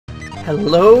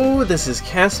Hello, this is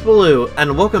Kaosubaloo,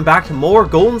 and welcome back to more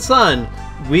Golden Sun.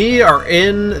 We are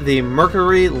in the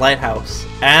Mercury Lighthouse,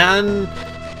 and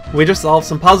we just solved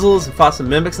some puzzles and fought some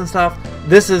mimics and stuff.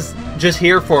 This is just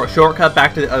here for a shortcut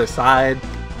back to the other side,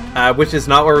 which is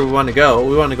not where we want to go.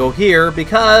 We want to go here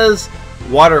because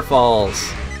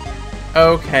waterfalls.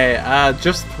 Okay,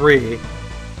 just 3.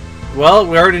 Well,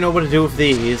 we already know what to do with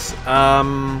these.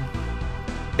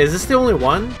 Is this the only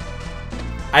one?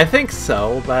 I think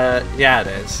so, but yeah, it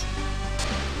is.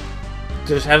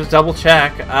 Just had to double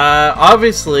check.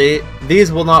 Obviously,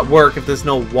 these will not work if there's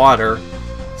no water.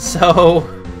 So,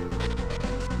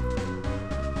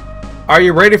 are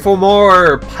you ready for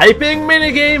more piping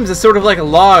minigames? It's sort of like a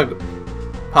log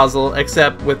puzzle,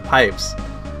 except with pipes.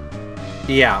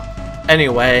 Yeah.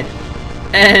 Anyway.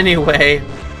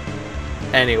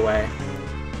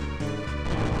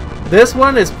 This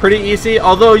one is pretty easy,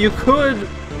 although you could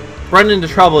run into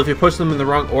trouble if you push them in the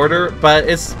wrong order, but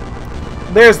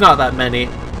there's not that many.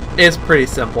 It's pretty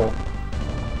simple.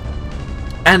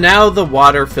 And now the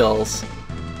water fills.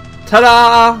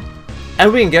 Ta-da!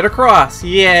 And we can get across.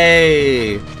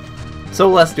 Yay! So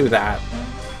let's do that.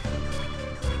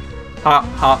 Hop,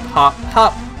 hop, hop,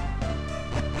 hop.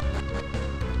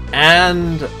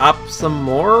 And up some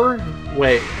more?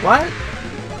 Wait, what?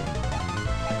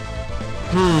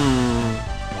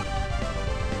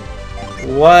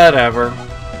 Whatever.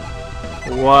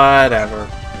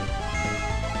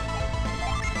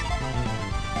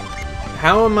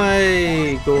 How am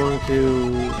I going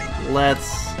to...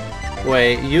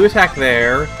 Wait, you attack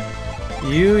there.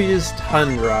 You use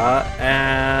Tundra,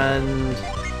 and...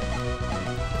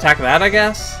 attack that, I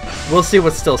guess? We'll see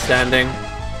what's still standing.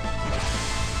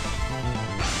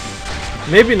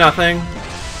 Maybe nothing.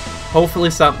 Hopefully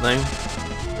something.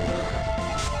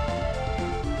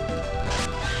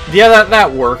 Yeah, that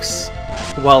works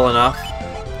well enough.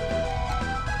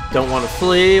 Don't want to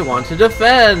flee, want to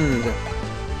defend!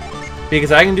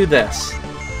 Because I can do this.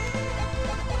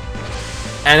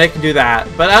 And it can do that.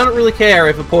 But I don't really care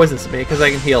if it poisons me, because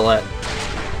I can heal it.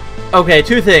 Okay,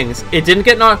 2 things. It didn't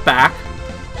get knocked back.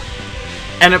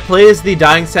 And it plays the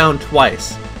dying sound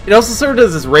twice. It also sort of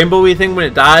does this rainbowy thing when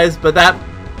it dies, but that...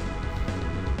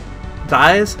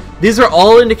 dies? These are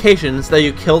all indications that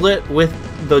you killed it with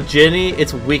the Ginny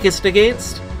it's weakest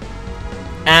against,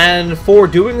 and for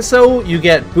doing so you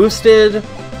get boosted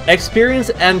experience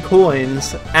and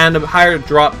coins and a higher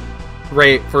drop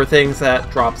rate for things that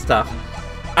drop stuff.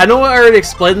 I know I already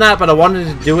explained that, but I wanted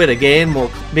to do it again more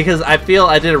because I feel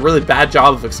I did a really bad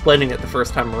job of explaining it the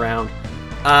first time around.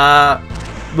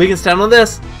 We can stand on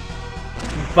this,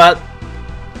 but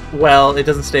well, it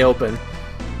doesn't stay open.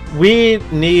 We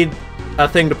need a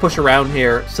thing to push around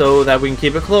here so that we can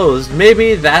keep it closed.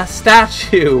 Maybe that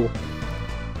statue.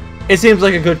 It seems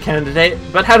like a good candidate,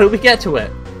 but how do we get to it?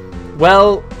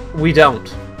 Well, we don't,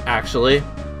 actually.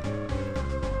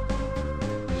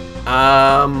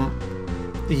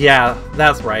 Yeah,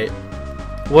 that's right.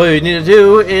 What we need to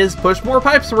do is push more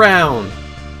pipes around.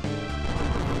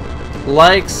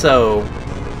 Like so.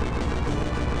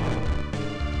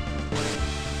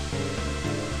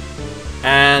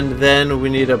 And then we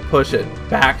need to push it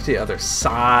back to the other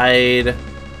side.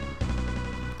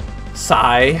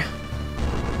 Sigh.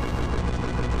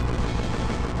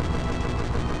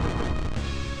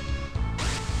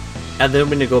 And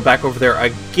then we need to go back over there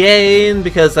again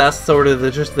because that's sort of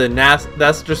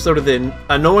that's just sort of the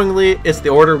annoyingly it's the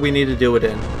order we need to do it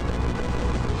in.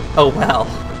 Oh well.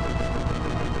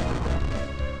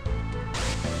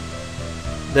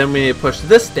 Then we need to push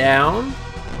this down.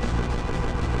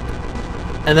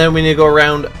 And then we need to go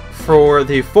around for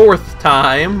the 4th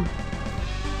time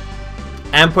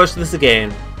and push this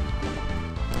again.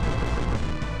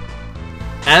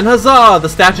 And huzzah! The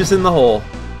statue's in the hole.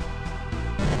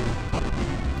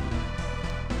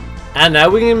 And now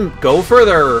we can go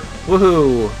further.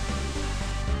 Woohoo!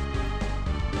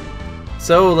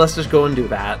 So let's just go and do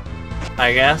that,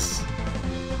 I guess.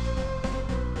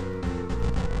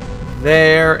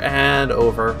 There and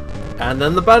over. And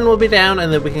then the button will be down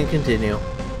and then we can continue.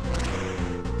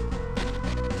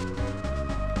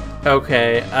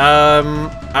 Okay,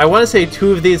 I want to say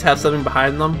 2 of these have something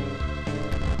behind them.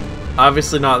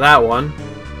 Obviously not that one.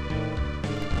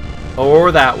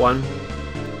 Or that one.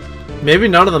 Maybe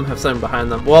none of them have something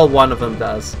behind them. Well, one of them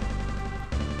does.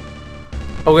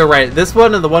 Okay, right. This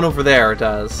one and the one over there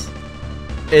does.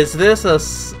 Is this a...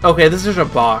 okay, this is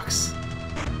just a box.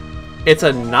 It's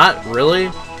a nut, really?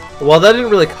 Well, that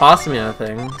didn't really cost me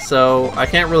anything, so I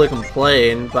can't really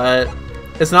complain, but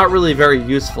it's not really very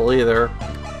useful either.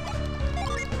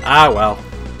 Ah, well.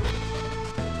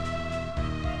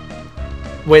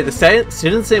 Wait, the stay in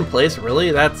the same place?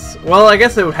 Really? That's... Well, I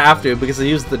guess they would have to because they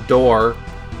used the door.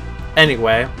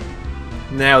 Anyway.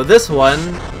 Now, this one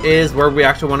is where we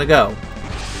actually want to go.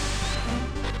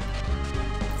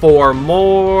 For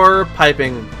more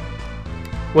piping.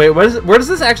 Wait, where does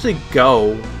this actually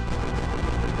go?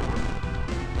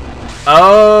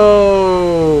 Oh!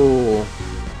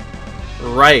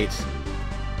 Right.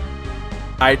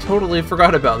 I totally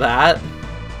forgot about that.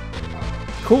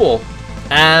 Cool.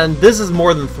 And this is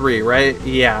more than 3, right?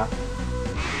 Yeah.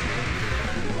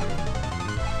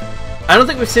 I don't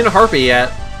think we've seen a harpy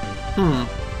yet.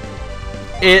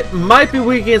 It might be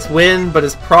weak against wind, but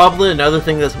it's probably another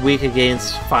thing that's weak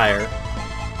against fire.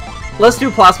 Let's do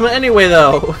plasma anyway,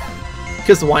 though.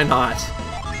 Because why not?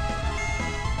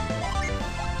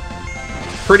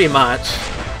 Pretty much.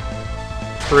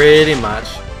 Pretty much.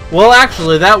 Well,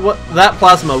 actually, that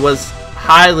plasma was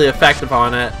highly effective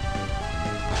on it.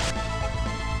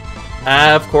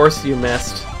 Of course you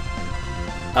missed.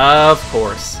 Of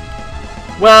course.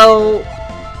 Well,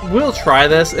 we'll try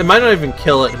this. It might not even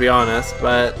kill it, to be honest,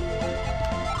 but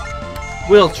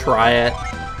we'll try it.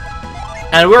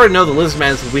 And we already know the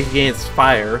Lizardman is weak against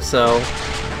fire, so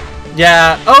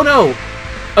yeah. Oh no!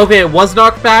 Okay, it was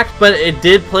knocked back, but it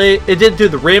did do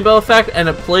the rainbow effect, and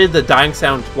it played the dying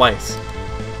sound twice.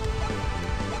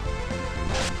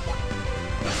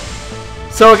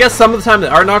 So I guess some of the time they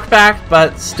are knocked back,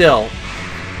 but still.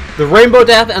 The rainbow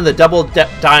death and the double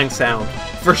dying sound,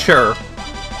 for sure.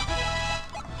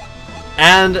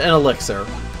 And an elixir.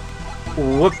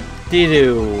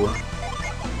 Whoop-de-doo.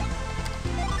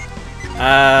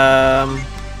 I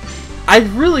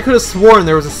really could have sworn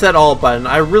there was a set all button.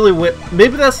 I really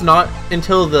maybe that's not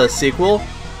until the sequel.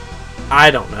 I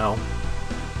don't know.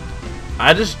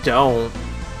 I just don't.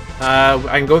 I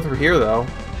can go through here though.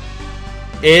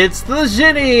 It's the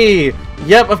Djinni!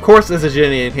 Yep, of course there's a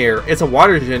Djinni in here. It's a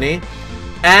water Djinni.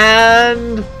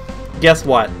 And guess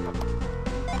what?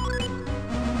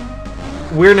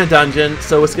 We're in a dungeon,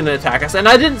 so it's gonna attack us. And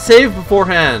I didn't save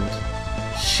beforehand.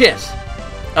 Shit.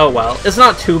 Oh well, it's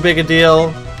not too big a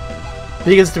deal.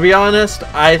 Because to be honest,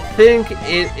 I think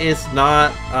it is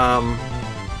not,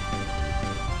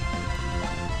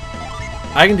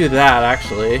 I can do that,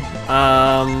 actually.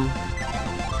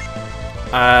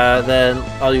 Then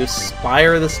I'll use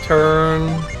Spire this turn.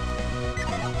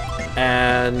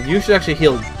 And you should actually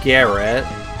heal Garrett.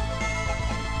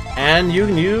 And you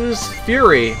can use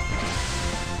Fury.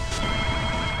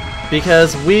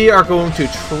 Because we are going to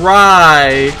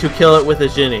try to kill it with a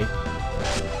Djinni.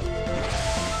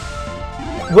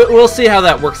 We'll see how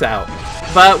that works out.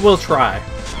 But we'll try.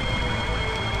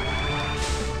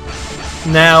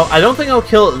 Now, I don't think I'll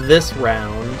kill it this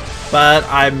round. But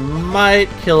I might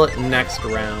kill it next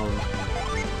round.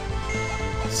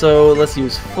 So let's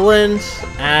use Flint.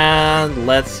 And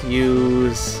let's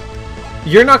use...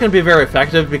 You're not going to be very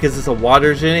effective because it's a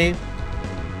water Djinni.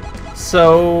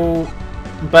 So...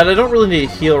 But I don't really need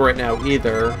a heal right now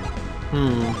either.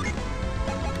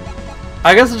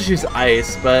 I guess I'll just use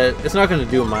Ice, but it's not going to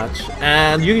do much.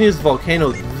 And you can use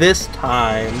Volcano this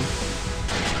time.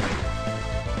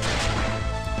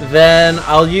 Then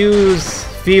I'll use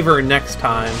Fever next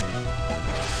time.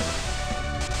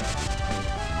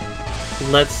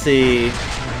 Let's see.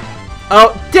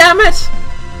 Oh, damn it!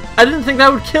 I didn't think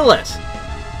that would kill it.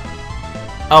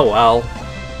 Oh well.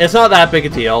 It's not that big a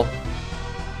deal.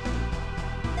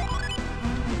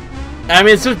 I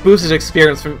mean, it's just boosted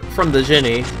experience from the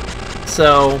Djinni,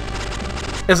 so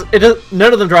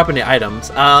none of them drop any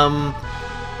items.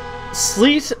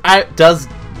 Sleet does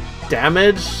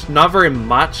damage, not very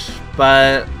much,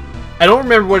 but I don't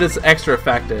remember what its extra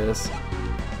effect is.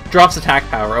 Drops attack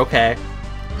power, okay.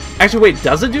 Actually, wait,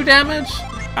 does it do damage?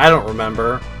 I don't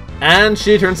remember. And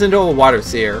she turns into a water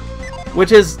seer,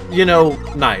 which is, you know,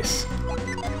 nice.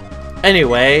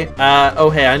 Anyway, oh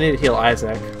hey, I need to heal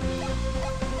Isaac.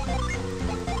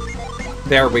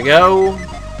 There we go.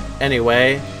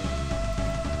 Anyway.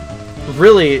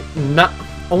 Really, not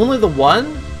only the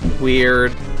one?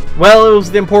 Weird. Well, it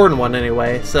was the important one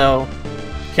anyway, so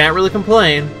can't really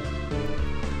complain.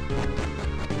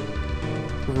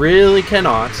 Really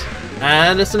cannot.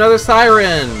 And it's another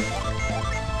Siren.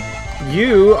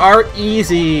 You are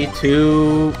easy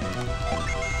to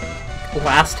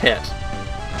last hit.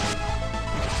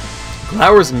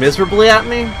 Glowers miserably at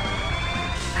me?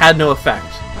 Had no effect.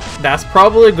 That's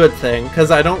probably a good thing,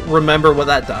 because I don't remember what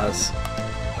that does.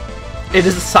 It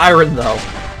is a Siren, though.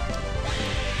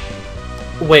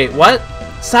 Wait, what?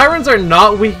 Sirens are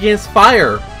not weak against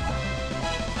fire.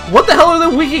 What the hell are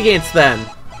they weak against, then?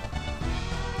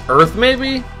 Earth,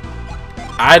 maybe?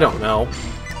 I don't know.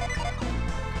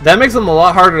 That makes them a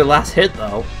lot harder to last hit,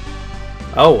 though.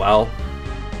 Oh well.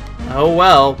 Oh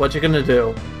well, what you gonna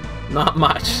do? Not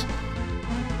much.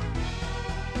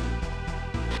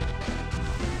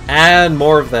 And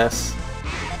more of this.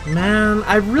 Man,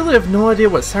 I really have no idea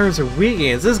what sirens are weak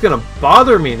against. This is gonna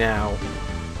bother me now.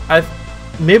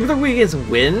 Maybe they're weak against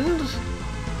wind?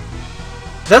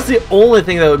 That's the only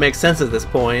thing that would make sense at this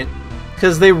point.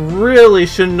 Because they really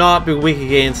should not be weak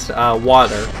against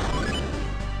water.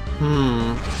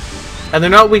 And they're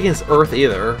not weak against earth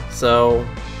either, so...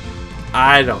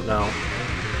 I don't know.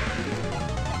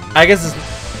 I guess it's...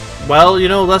 Well, you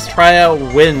know, let's try out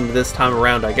wind this time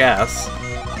around, I guess.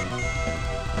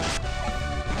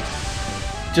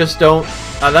 Just don't...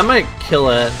 that might kill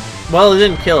it. Well, it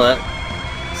didn't kill it.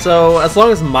 So, as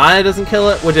long as Maya doesn't kill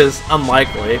it, which is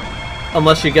unlikely,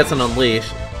 unless she gets an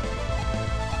unleash.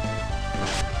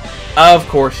 Of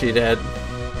course she did.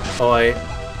 Oi.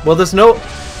 Well, there's no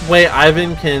way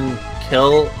Ivan can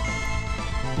kill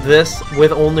this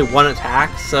with only one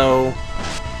attack, so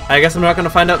I guess I'm not going to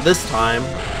find out this time.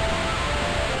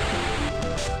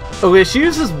 Okay, she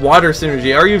uses water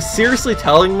synergy. Are you seriously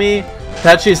telling me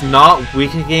that she's not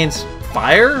weak against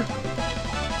fire?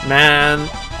 Man.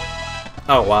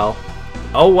 Oh well.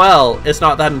 Oh well, it's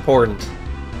not that important.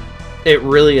 It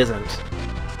really isn't.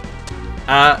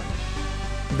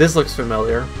 This looks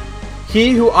familiar.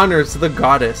 He who honors the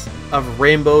goddess of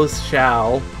rainbows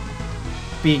shall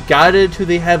be guided to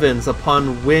the heavens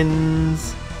upon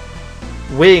wings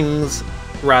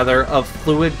of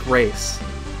fluid grace.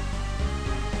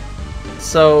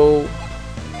 So,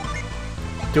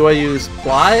 do I use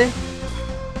Ply?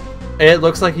 It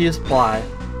looks like I use Ply.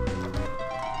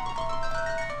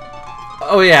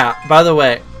 Oh yeah, by the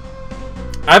way,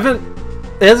 it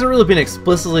hasn't really been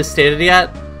explicitly stated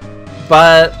yet,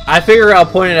 but I figure I'll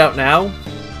point it out now.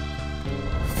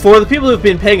 For the people who've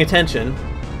been paying attention,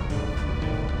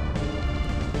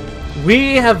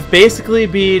 we have basically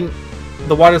been...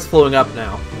 The water's flowing up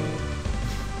now.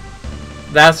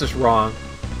 That's just wrong.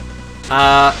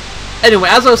 Anyway,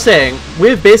 as I was saying,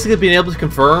 we've basically been able to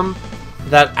confirm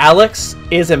that Alex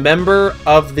is a member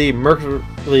of the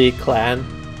Mercury clan.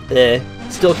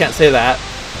 Still can't say that.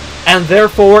 And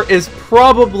therefore is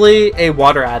probably a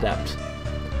water adept.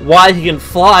 Why he can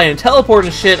fly and teleport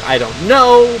and shit, I don't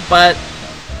know, but...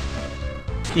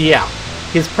 yeah,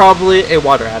 he's probably a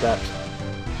water adept.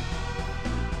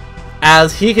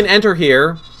 As he can enter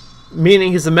here,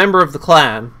 meaning he's a member of the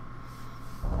clan,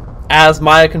 as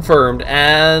Maya confirmed,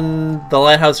 and the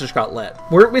lighthouse just got lit.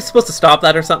 Weren't we supposed to stop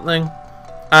that or something?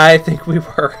 I think we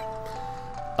were.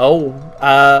 Oh,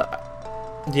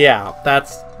 yeah,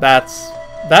 that's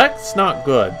not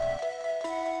good.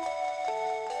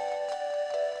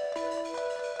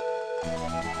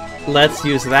 Let's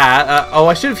use that. Oh,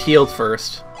 I should have healed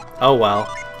first. Oh well,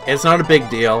 it's not a big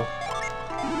deal.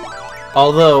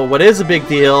 Although, what is a big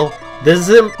deal,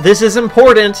 this is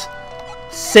important.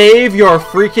 Save your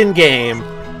freaking game.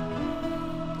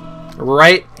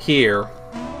 Right here.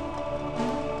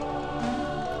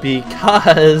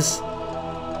 Because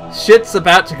shit's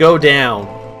about to go down.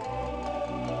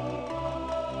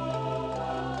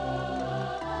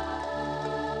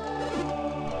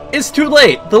 It's too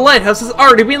late! The lighthouse has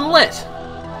already been lit!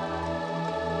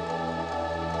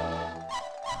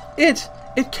 It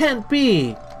can't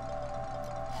be!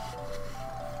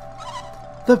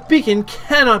 The beacon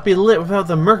cannot be lit without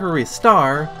the Mercury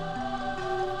star.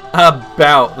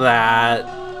 About that.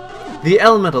 The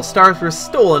elemental stars were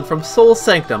stolen from Soul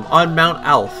Sanctum on Mount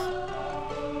Alf.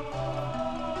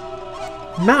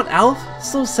 Mount Alf?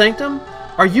 Soul Sanctum?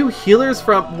 Are you healers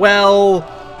from... Well...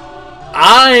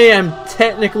 I am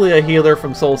technically a healer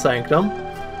from Soul Sanctum.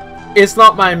 It's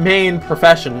not my main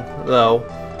profession, though.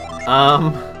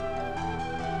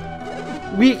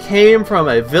 We came from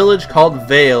a village called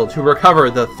Vale to recover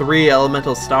the 3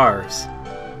 elemental stars.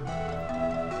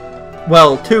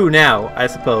 Well, 2 now, I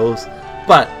suppose.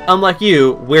 But, unlike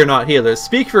you, we're not healers.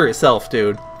 Speak for yourself,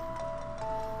 dude.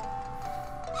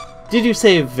 Did you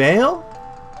say Vale?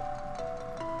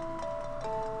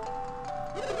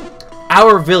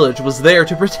 Our village was there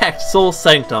to protect Soul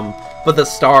Sanctum, but the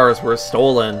stars were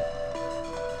stolen.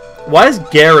 Why is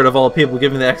Garrett, of all people,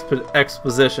 giving the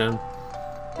exposition?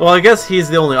 Well, I guess he's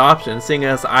the only option, seeing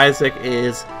as Isaac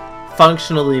is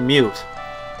functionally mute.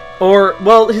 Or,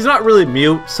 well, he's not really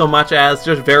mute so much as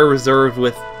just very reserved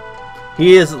with...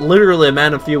 He is literally a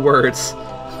man of few words.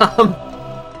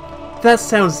 That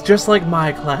sounds just like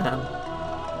my clan.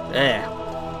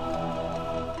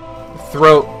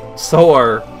 Throat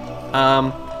sore.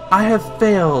 I have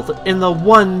failed in the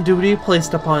one duty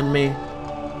placed upon me.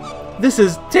 This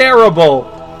is terrible!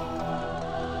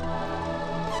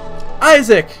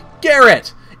 Isaac!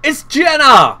 Garrett! It's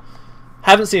Jenna!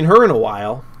 Haven't seen her in a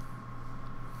while.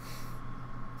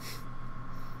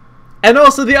 And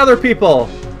also the other people!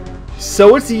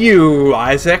 So it's you,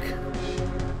 Isaac.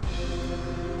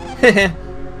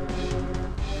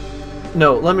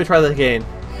 No, let me try that again.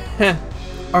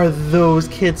 Are those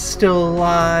kids still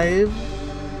alive?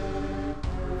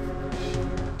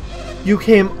 You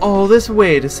came all this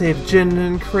way to save Jin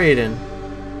and Kraden.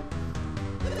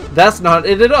 That's not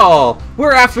it at all!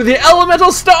 We're after the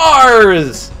elemental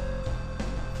stars!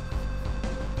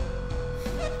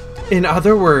 In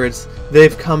other words,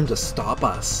 they've come to stop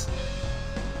us.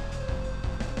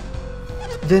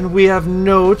 Then we have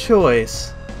no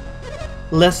choice.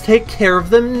 Let's take care of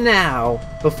them now,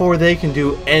 before they can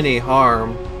do any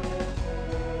harm.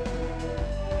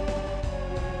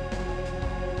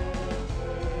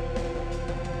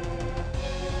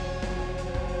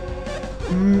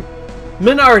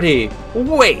 Minardi,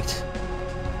 wait!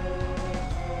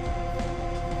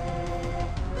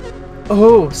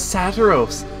 Oh,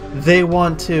 Satiros. They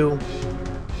want to...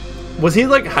 Was he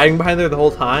like hiding behind there the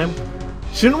whole time?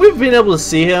 Shouldn't we have been able to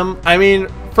see him? I mean,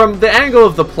 from the angle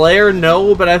of the player,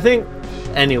 no, but I think...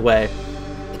 Anyway,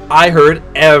 I heard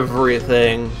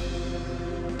everything.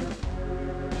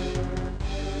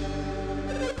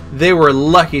 They were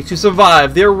lucky to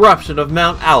survive the eruption of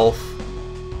Mount Alf.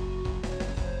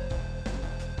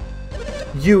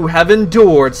 You have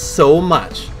endured so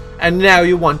much, and now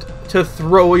you want to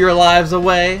throw your lives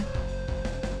away?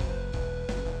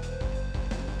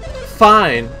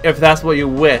 Fine, if that's what you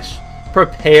wish.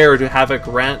 Prepare to have it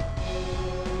granted.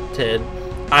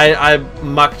 I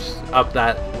mucked up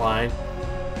that line.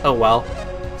 Oh well.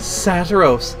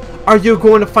 Satiros, are you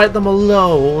going to fight them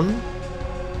alone?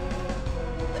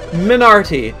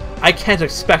 Minardi, I can't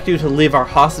expect you to leave our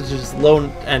hostages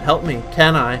alone and help me,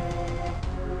 can I?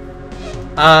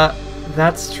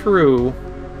 That's true.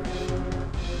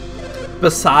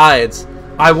 Besides,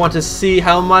 I want to see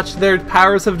how much their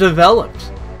powers have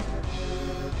developed.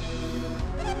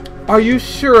 Are you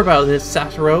sure about this,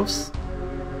 Satiros?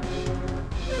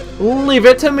 Leave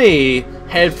it to me!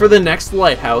 Head for the next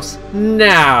lighthouse,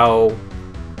 now!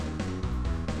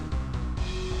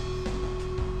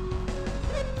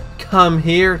 Come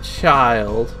here,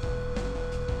 child.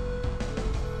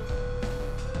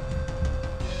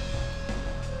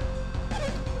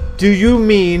 Do you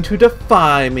mean to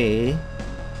defy me?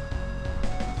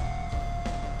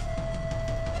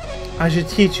 I should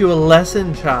teach you a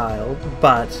lesson, child,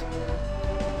 but...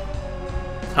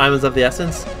 Time is of the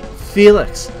essence.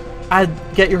 Felix, I'd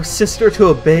get your sister to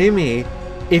obey me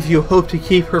if you hope to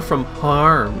keep her from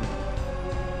harm.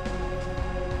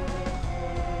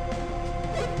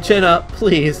 Jenna,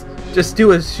 please, just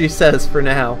do as she says for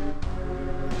now.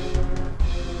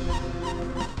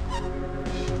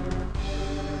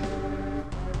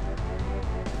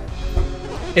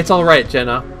 It's alright,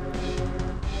 Jenna.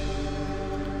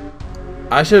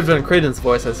 I should have done Kraden's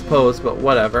voice, I suppose, but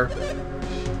whatever.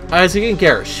 Isaac and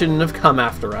Garrett shouldn't have come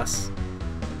after us.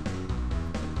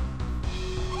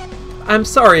 I'm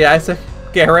sorry, Isaac.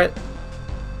 Garrett.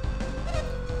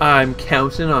 I'm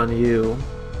counting on you.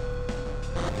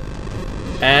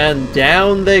 And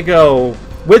down they go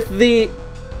with the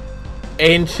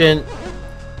ancient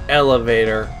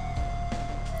elevator.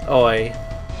 Oi.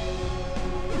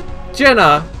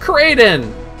 Jenna!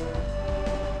 Kraden!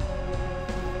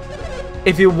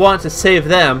 If you want to save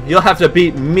them, you'll have to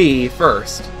beat me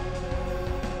first.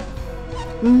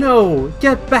 No!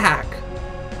 Get back!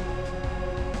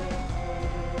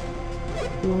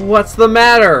 What's the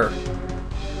matter?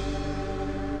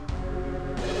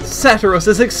 Satiros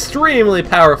is extremely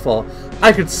powerful.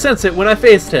 I could sense it when I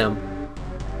faced him.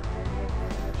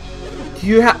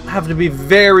 You have to be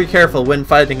very careful when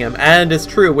fighting him, and it's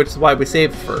true, which is why we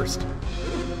saved first.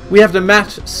 We have to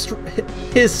match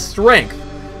his strength.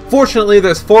 Fortunately,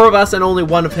 there's 4 of us and only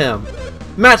 1 of him.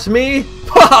 Match me?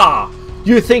 Ha!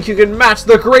 You think you can match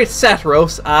the great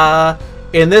Satiros?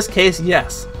 In this case,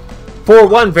 yes. For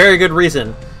one very good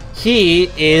reason. He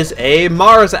is a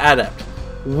Mars adept.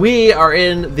 We are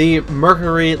in the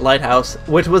Mercury Lighthouse,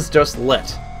 which was just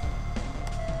lit.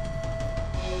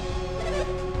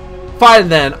 Fine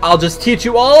then, I'll just teach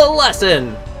you all a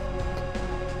lesson!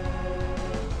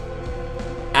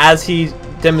 As he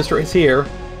demonstrates here.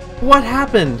 What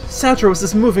happened? Satiros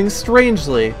is moving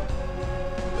strangely.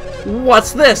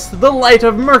 What's this? The light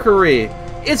of Mercury!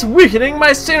 It's weakening my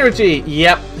synergy!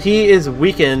 Yep, he is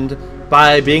weakened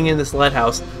by being in this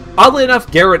lighthouse. Oddly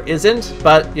enough, Garrett isn't,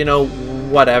 but, you know,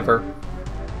 whatever.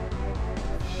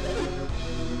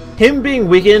 Him being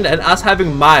weakened and us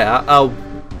having Maya,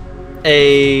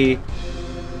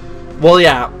 well,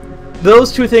 yeah,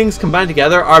 those two things combined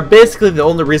together are basically the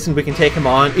only reason we can take him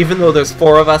on, even though there's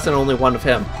 4 of us and only 1 of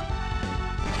him.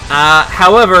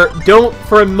 However, don't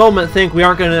for a moment think we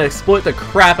aren't going to exploit the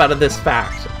crap out of this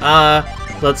fact.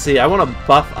 Let's see, I want to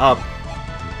buff up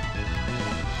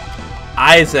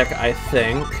Isaac, I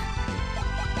think,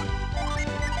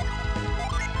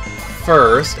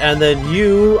 first, and then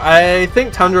you, I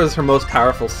think Tundra is her most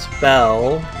powerful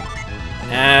spell,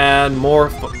 and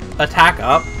more attack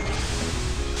up.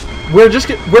 We're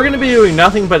going to be doing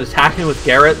nothing but attacking with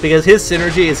Garrett because his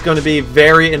synergy is going to be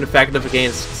very ineffective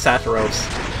against Saturos.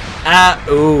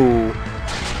 Ooh.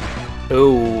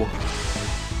 Ooh.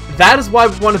 That is why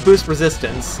we want to boost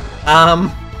resistance.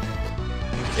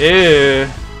 Ew.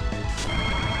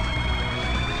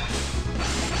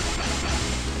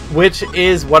 Which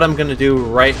is what I'm going to do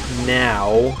right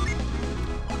now.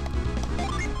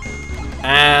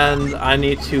 And I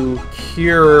need to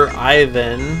cure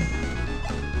Ivan.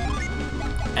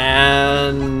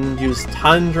 And use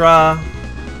Tundra.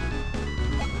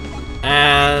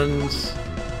 And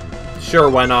sure,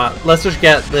 why not? Let's just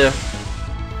get the...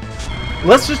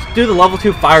 Let's just do the level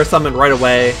 2 fire summon right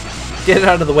away. Get it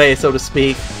out of the way, so to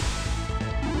speak.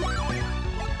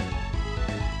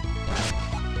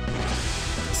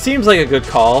 Seems like a good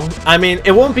call. I mean,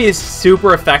 it won't be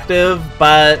super effective,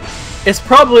 but it's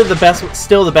probably the best,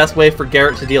 still the best way for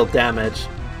Garrett to deal damage.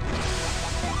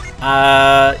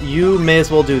 You may as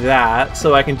well do that,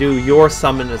 so I can do your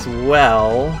summon as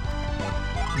well.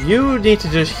 You need to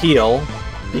just heal,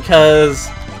 because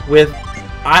with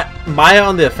Maya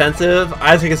on the offensive,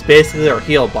 Isaac is basically our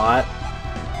heal bot.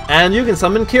 And you can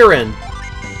summon Kirin.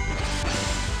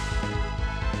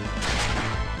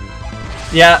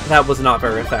 Yeah, that was not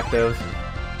very effective.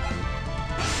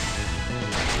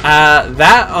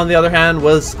 That, on the other hand,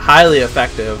 was highly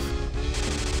effective.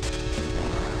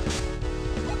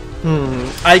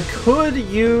 I could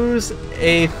use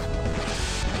a...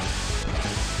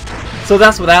 So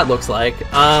that's what that looks like.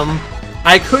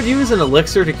 I could use an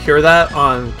elixir to cure that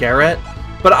on Garrett,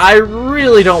 but I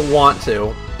really don't want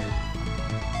to.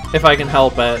 If I can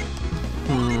help it.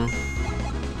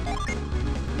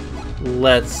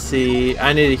 Let's see.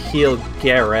 I need to heal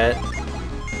Garrett.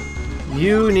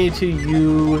 You need to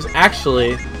use...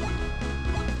 Actually,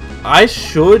 I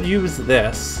should use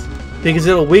this, because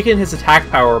it'll weaken his attack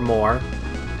power more.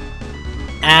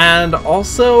 And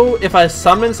also, if I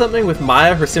summon something with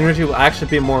Maya, her synergy will actually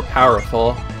be more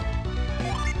powerful.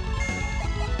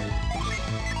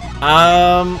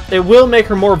 It will make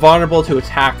her more vulnerable to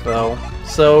attack, though,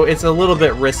 so it's a little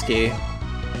bit risky.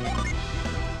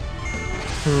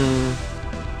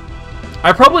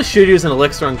 I probably should use an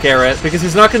elixir on Garrett, because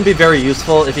he's not going to be very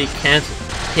useful if he can't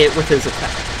hit with his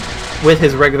attack, with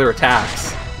his regular attacks.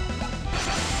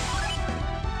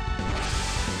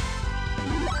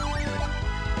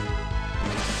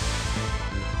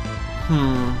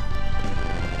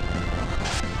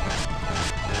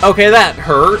 Okay, that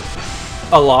hurt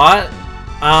a lot.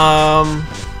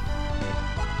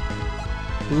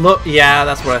 Look, yeah,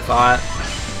 that's what I thought.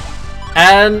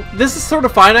 And this is sort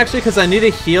of fine, actually, because I need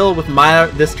to heal with Maya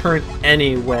this turn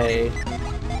anyway.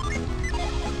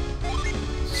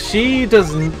 She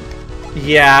doesn't...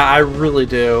 Yeah, I really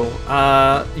do.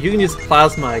 You can use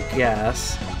Plasma, I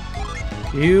guess.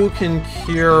 You can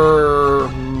cure...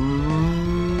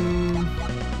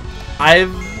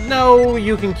 No,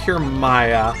 you can cure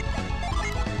Maya.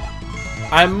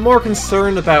 I'm more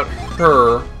concerned about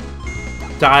her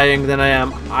dying than I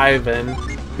am Ivan,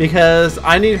 because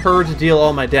I need her to deal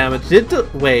all my damage.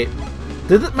 Wait,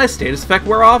 did my status effect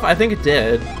wear off? I think it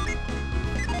did.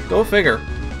 Go figure.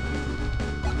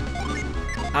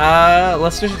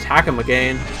 Let's just attack him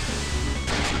again.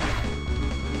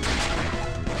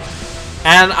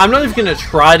 And I'm not even going to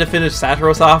try to finish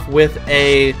Saturos off with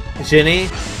a Ginny.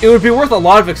 It would be worth a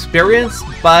lot of experience,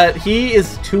 but he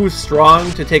is too strong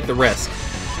to take the risk.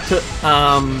 To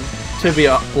be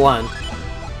blunt.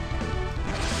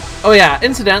 Oh yeah,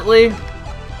 incidentally,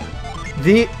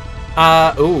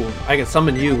 ooh, I can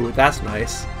summon you. That's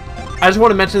nice. I just want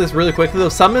to mention this really quickly, though.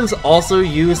 Summons also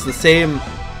use the same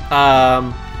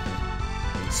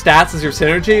stats as your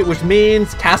synergy, which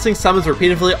means casting summons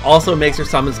repeatedly also makes your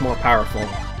summons more powerful.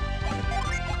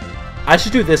 I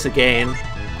should do this again,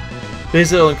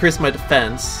 because it'll increase my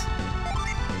defense.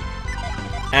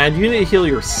 And you need to heal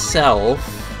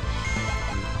yourself.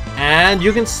 And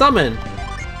you can summon.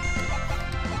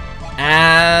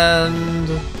 And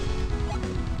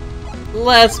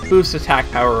let's boost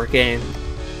attack power again.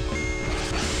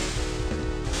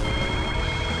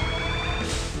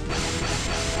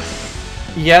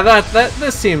 Yeah,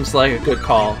 this seems like a good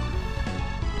call.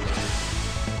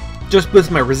 just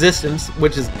boosts my resistance,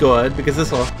 which is good, because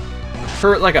this will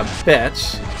hurt like a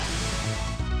bitch.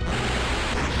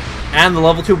 And the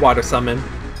level 2 water summon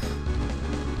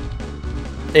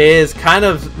is kind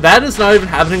of... That is not even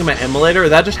happening in my emulator,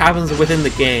 that just happens within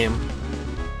the game.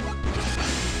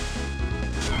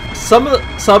 Some of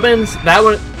the summons,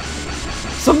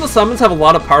 some of the summons have a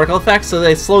lot of particle effects, so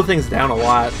they slow things down a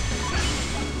lot.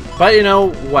 But, you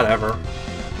know, whatever.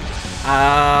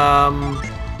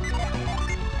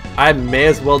 I may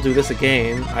as well do this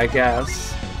again, I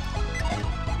guess.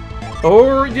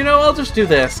 Or, you know, I'll just do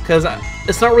this, because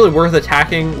it's not really worth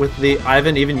attacking with the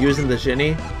Ivan, even using the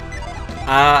Ginny.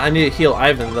 I need to heal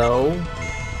Ivan, though.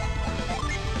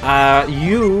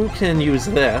 You can use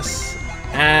this,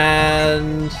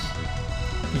 and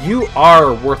you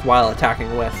are worthwhile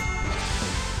attacking with.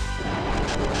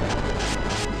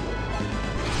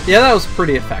 Yeah, that was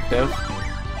pretty effective.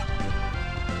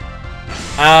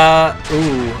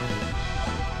 Ooh.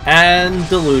 And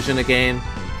Delusion again.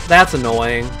 That's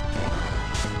annoying.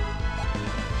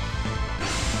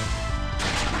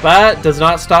 But does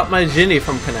not stop my Ginny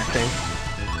from connecting.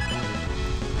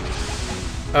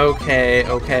 Okay,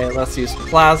 let's use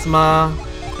Plasma.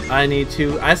 I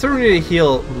sort of need to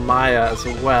heal Maya as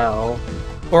well.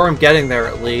 Or I'm getting there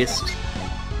at least.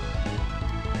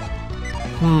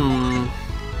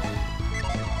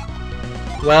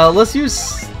 Well, let's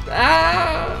use...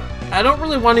 I don't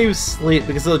really want to use Sleep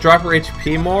because it'll drop her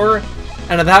HP more.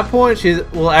 And at that point, she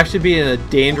will actually be in a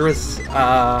dangerous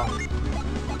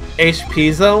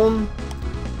HP zone.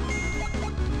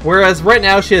 Whereas right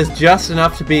now, she has just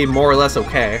enough to be more or less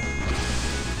okay.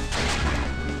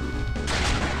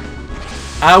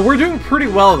 We're doing pretty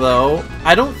well, though.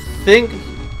 I don't think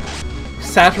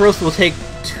Saturos will take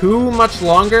too much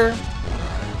longer.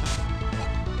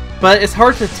 But it's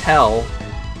hard to tell.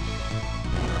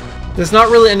 There's not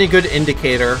really any good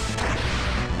indicator.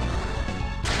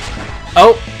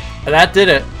 Oh, that did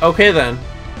it. Okay then.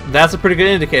 That's a pretty good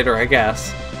indicator, I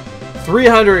guess.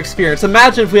 300 experience.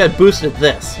 Imagine if we had boosted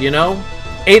this, you know?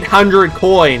 800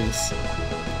 coins.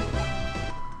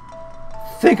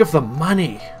 Think of the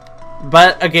money.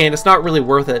 But again, it's not really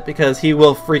worth it because he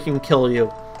will freaking kill you.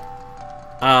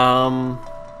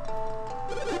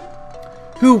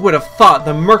 Who would have thought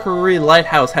the Mercury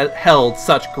Lighthouse had held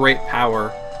such great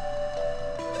power?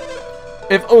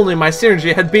 If only my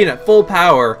synergy had been at full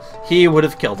power, he would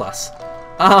have killed us.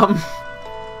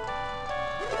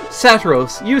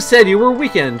 Saturos, you said you were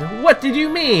weakened. What did you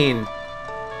mean?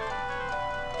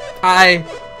 I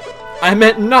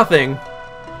meant nothing.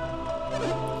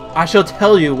 I shall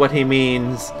tell you what he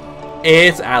means.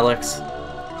 It's Alex.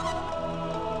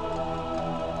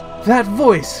 That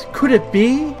voice, could it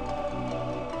be?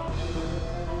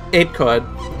 It could.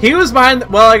 He was behind...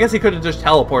 Well, I guess he could have just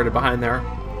teleported behind there.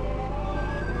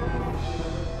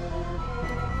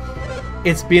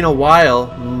 It's been a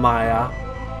while, Maya.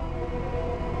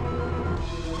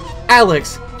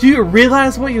 Alex, do you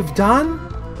realize what you've done?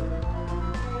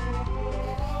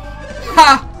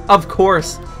 Ha! Of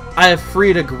course. I have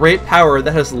freed a great power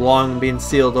that has long been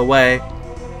sealed away.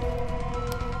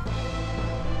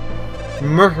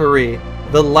 Mercury,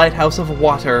 the lighthouse of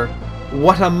water.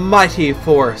 What a mighty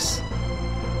force.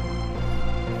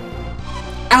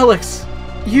 Alex,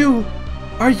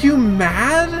 are you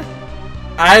mad?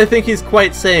 I think he's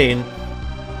quite sane.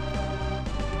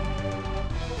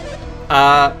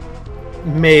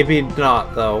 Maybe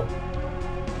not, though.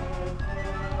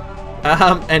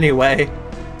 Anyway.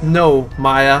 No,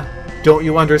 Maya. Don't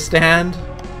you understand?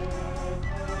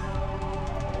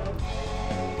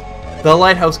 The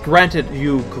lighthouse granted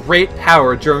you great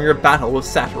power during your battle with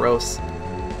Saturos.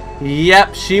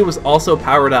 Yep, she was also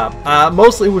powered up.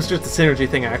 Mostly it was just a synergy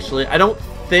thing, actually. I don't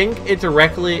think it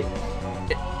directly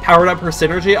powered up her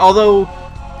synergy, although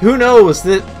who knows,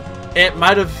 that they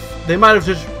might have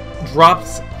just dropped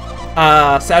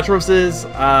Saturos's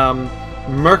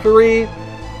Mercury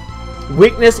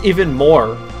weakness even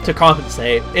more to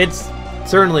compensate. It's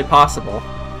certainly possible.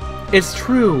 It's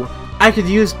true. I could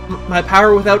use my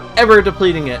power without ever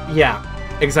depleting it. Yeah,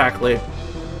 exactly.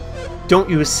 Don't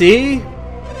you see?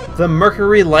 The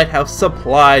Mercury Lighthouse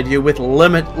supplied you with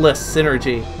limitless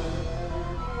synergy.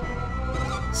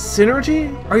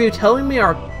 Synergy? Are you telling me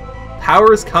our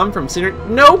powers come from synergy?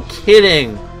 No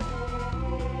kidding!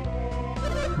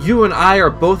 You and I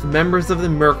are both members of the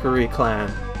Mercury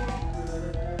clan.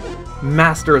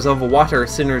 Masters of water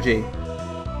synergy.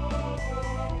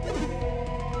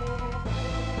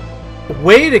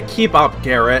 Way to keep up,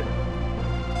 Garrett.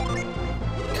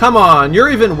 Come on,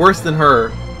 you're even worse than her.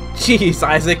 Jeez,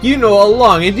 Isaac, you know all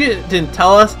along and you didn't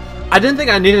tell us. I didn't think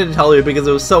I needed to tell you because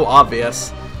it was so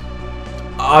obvious.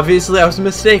 Obviously, I was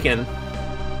mistaken.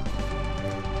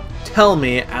 Tell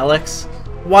me, Alex,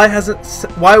 why wasn't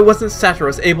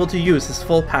Saturos able to use his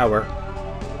full power?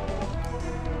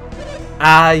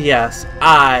 Ah, yes,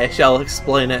 I shall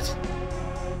explain it.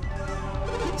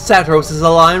 Saturos is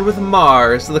aligned with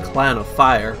Mars, the clan of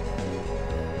fire.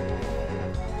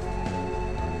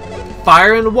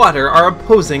 Fire and water are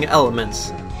opposing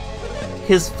elements.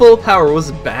 His full power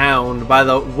was bound by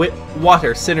the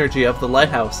water synergy of the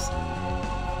lighthouse.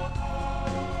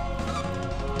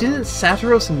 Didn't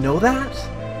Saturos know that?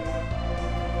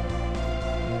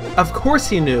 Of course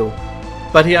he knew,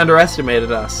 but he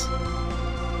underestimated us.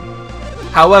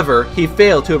 However, he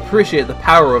failed to appreciate the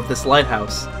power of this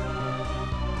lighthouse.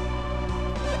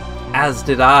 As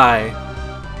did I.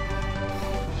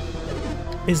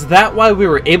 Is that why we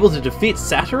were able to defeat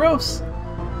Saturos?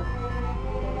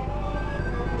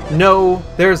 No,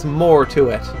 there's more to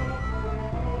it.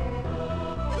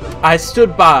 I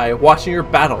stood by, watching your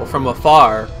battle from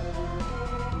afar.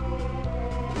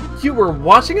 You were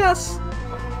watching us?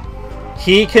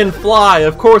 He can fly!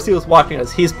 Of course he was watching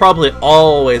us. He's probably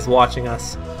always watching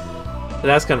us.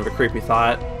 That's kind of a creepy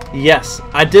thought. Yes,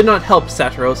 I did not help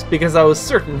Saturos because I was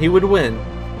certain he would win.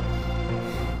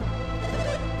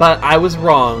 But I was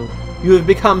wrong. You have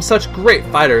become such great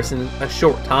fighters in a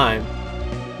short time.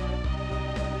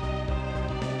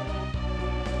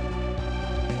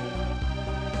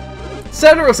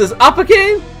 Saturos is up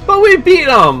again? But we beat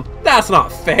him! That's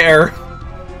not fair!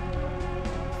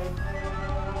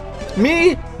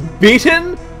 Me?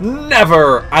 Beaten?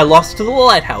 Never! I lost to the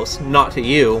lighthouse, not to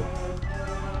you.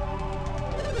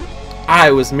 I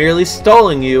was merely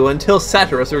stalling you until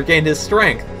Saturos regained his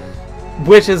strength.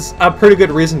 Which is a pretty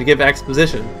good reason to give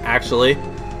exposition, actually.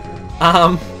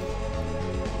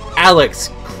 Alex,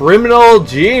 criminal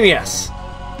genius!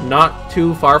 Not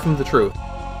too far from the truth.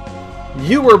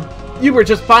 You were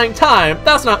just buying time!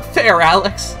 That's not fair,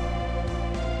 Alex!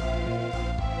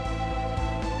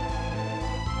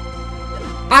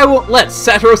 I won't let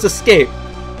Saturos escape!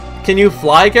 Can you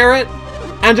fly, Garrett?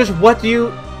 And just what are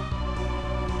you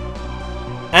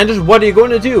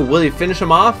going to do? Will you finish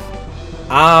him off?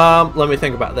 Let me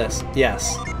think about this.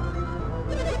 Yes.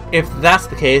 If that's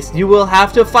the case, you will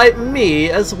have to fight me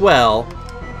as well.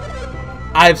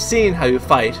 I've seen how you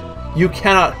fight. You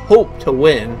cannot hope to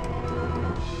win.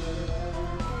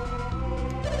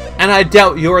 And I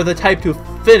doubt you're the type to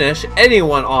finish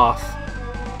anyone off.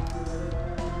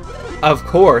 Of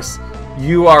course,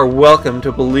 you are welcome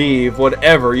to believe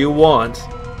whatever you want.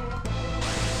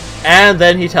 And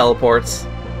then he teleports.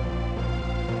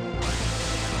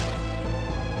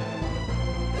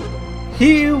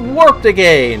 He warped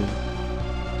again!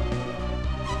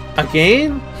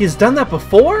 Again? He's done that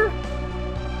before?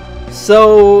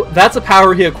 So that's a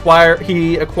power he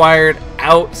acquired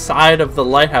outside of the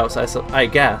lighthouse, I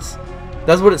guess.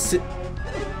 That's what it's...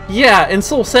 Yeah, in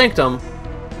Soul Sanctum.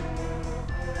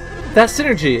 That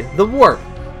synergy, the warp.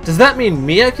 Does that mean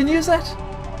Mia can use it?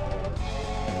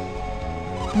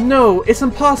 No, it's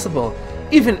impossible.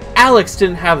 Even Alex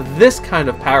didn't have this kind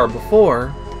of power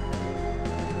before.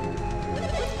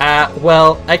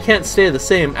 Well, I can't stay the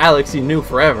same Alex you knew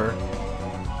forever.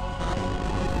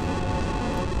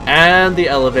 And the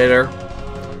elevator.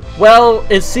 Well,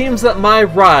 it seems that my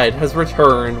ride has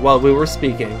returned while we were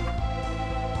speaking.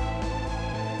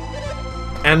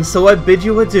 And so I bid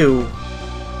you adieu.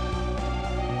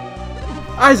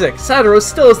 Isaac, Saturos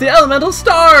still has the elemental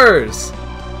stars!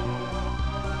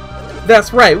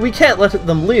 That's right, we can't let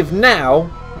them leave now.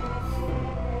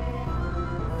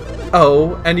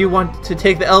 Oh, and you want to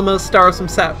take the elemental stars from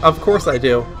Of course I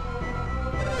do.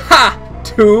 Ha!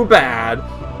 Too bad.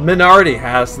 Minardi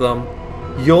has them.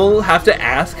 You'll have to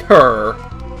ask her.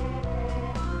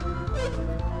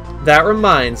 That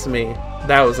reminds me.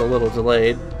 That was a little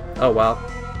delayed. Oh well.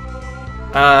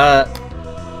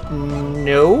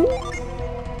 No?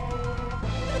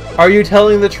 Are you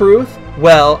telling the truth?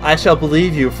 Well, I shall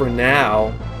believe you for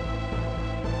now.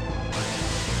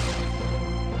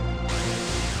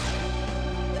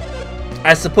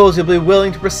 I suppose you'll be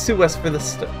willing to pursue us for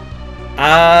this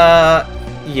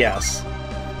yes.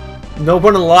 No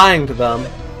one lying to them.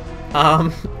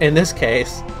 In this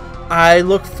case, I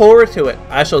look forward to it.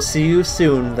 I shall see you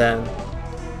soon, then.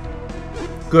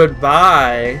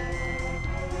 Goodbye.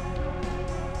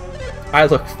 I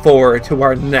look forward to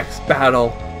our next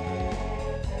battle.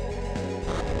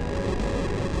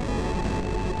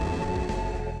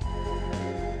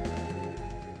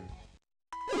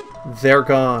 They're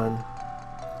gone.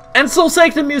 And Soul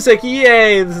Sanctum music!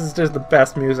 Yay! This is just the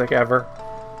best music ever.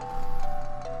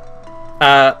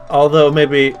 Although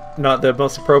maybe not the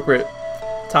most appropriate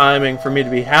timing for me to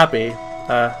be happy.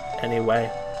 Anyway.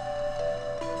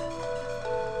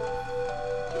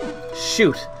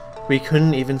 Shoot, we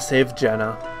couldn't even save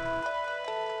Jenna.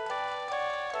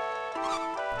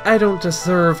 I don't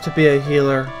deserve to be a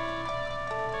healer.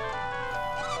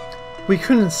 We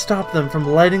couldn't stop them from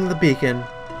lighting the beacon.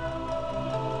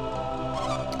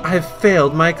 I've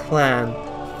failed my clan,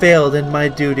 failed in my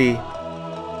duty.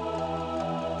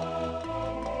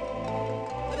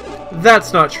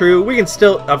 That's not true. We can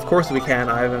still... Of course we can,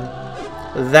 Ivan.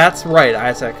 That's right,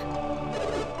 Isaac.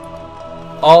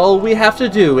 All we have to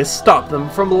do is stop them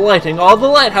from lighting all the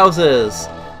lighthouses.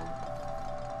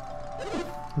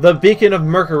 The beacon of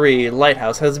Mercury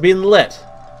Lighthouse has been lit.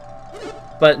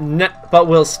 But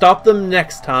we'll stop them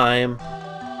next time.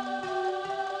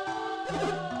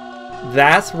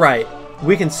 That's right.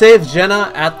 We can save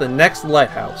Jenna at the next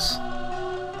lighthouse.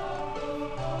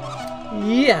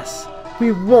 Yes,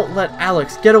 we won't let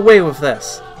Alex get away with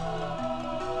this.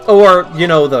 Or, you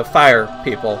know, the fire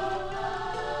people.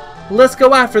 Let's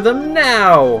go after them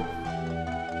now!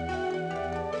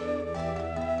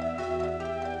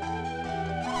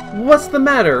 What's the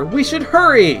matter? We should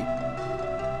hurry!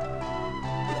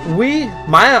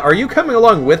 Maya, are you coming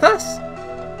along with us?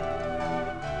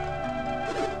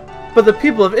 But the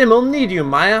people of Immel need you,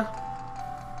 Maya.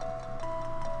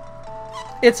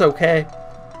 It's okay.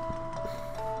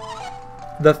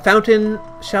 The fountain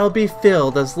shall be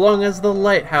filled as long as the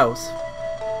lighthouse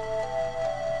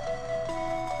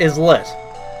is lit.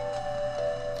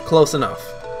 Close enough.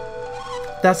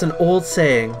 That's an old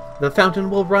saying. The fountain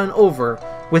will run over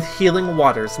with healing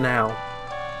waters now.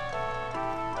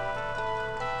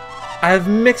 I have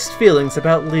mixed feelings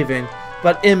about leaving,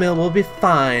 but Immel will be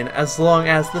fine as long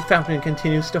as the fountain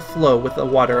continues to flow with the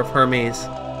water of Hermes.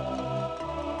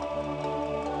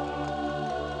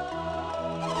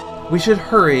 We should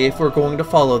hurry if we're going to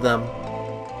follow them.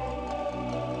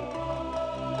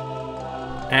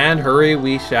 And hurry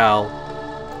we shall.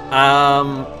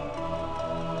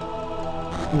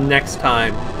 Next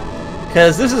time.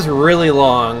 Because this is really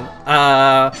long.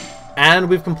 And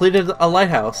we've completed a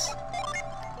lighthouse.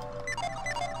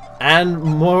 And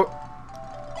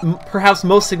perhaps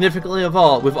most significantly of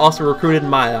all, we've also recruited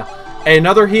Maya,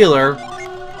 another healer,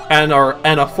 and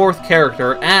a fourth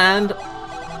character, and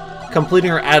completing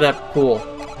her adept pool.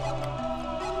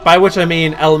 By which I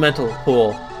mean elemental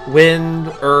pool.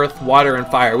 Wind, earth, water, and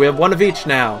fire. We have one of each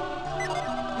now.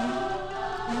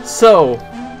 So,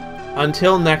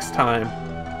 until next time,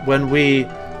 when we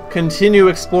continue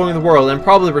exploring the world, and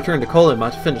probably return to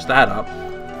Kolyma to finish that up,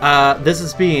 this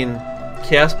has been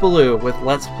Kaosubaloo with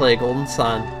Let's Play Golden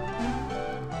Sun.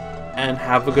 And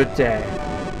have a good day.